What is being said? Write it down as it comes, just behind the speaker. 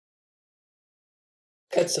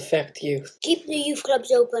Kids affect youth. Keep the youth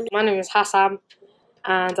clubs open. My name is Hassan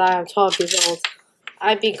and I am 12 years old.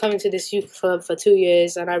 I've been coming to this youth club for 2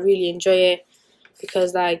 years and I really enjoy it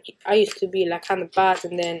because I used to be kind of bad,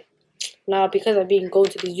 and then now because I've been going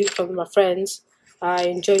to the youth club with my friends, I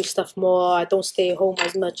enjoy stuff more. I don't stay at home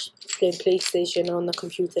as much playing PlayStation or on the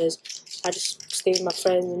computers. I just stay with my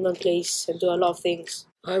friends in one place and do a lot of things.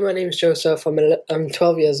 Hi, my name is Joseph. I'm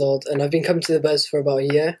 12 years old and I've been coming to the BUZZ for about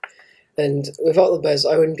a year. And without the BUZZ,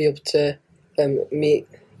 I wouldn't be able to meet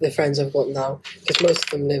the friends I've got now because most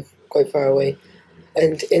of them live quite far away.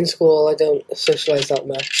 And in school, I don't socialise that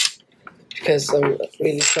much because I'm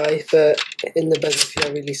really shy. But in the BUZZ, I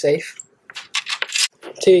feel really safe.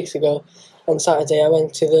 2 weeks ago, on Saturday, I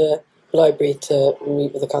went to the library to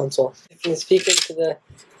meet with the council. I've been speaking to the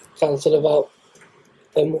council about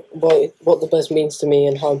what the BUZZ means to me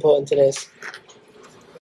and how important it is.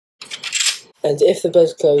 And if the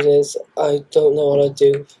BUZZ closes, I don't know what I'd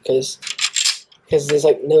do because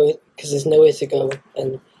there's nowhere to go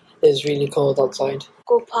and it's really cold outside.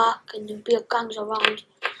 Go park and there'll be gangs around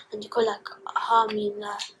and they could harm me and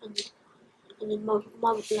that, and then my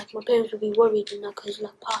parents would be worried and that because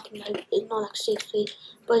parking is not safely.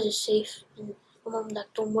 BUZZ is safe and my mum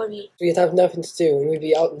don't worry. We'd have nothing to do and we'd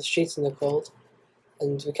be out in the streets in the cold,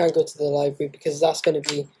 and we can't go to the library because that's going to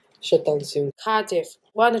be shut down soon. Cardiff,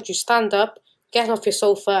 why don't you stand up, get off your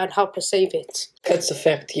sofa and help us save it? Kids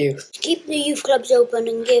affect youth. Keep the youth clubs open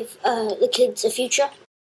and give the kids a future.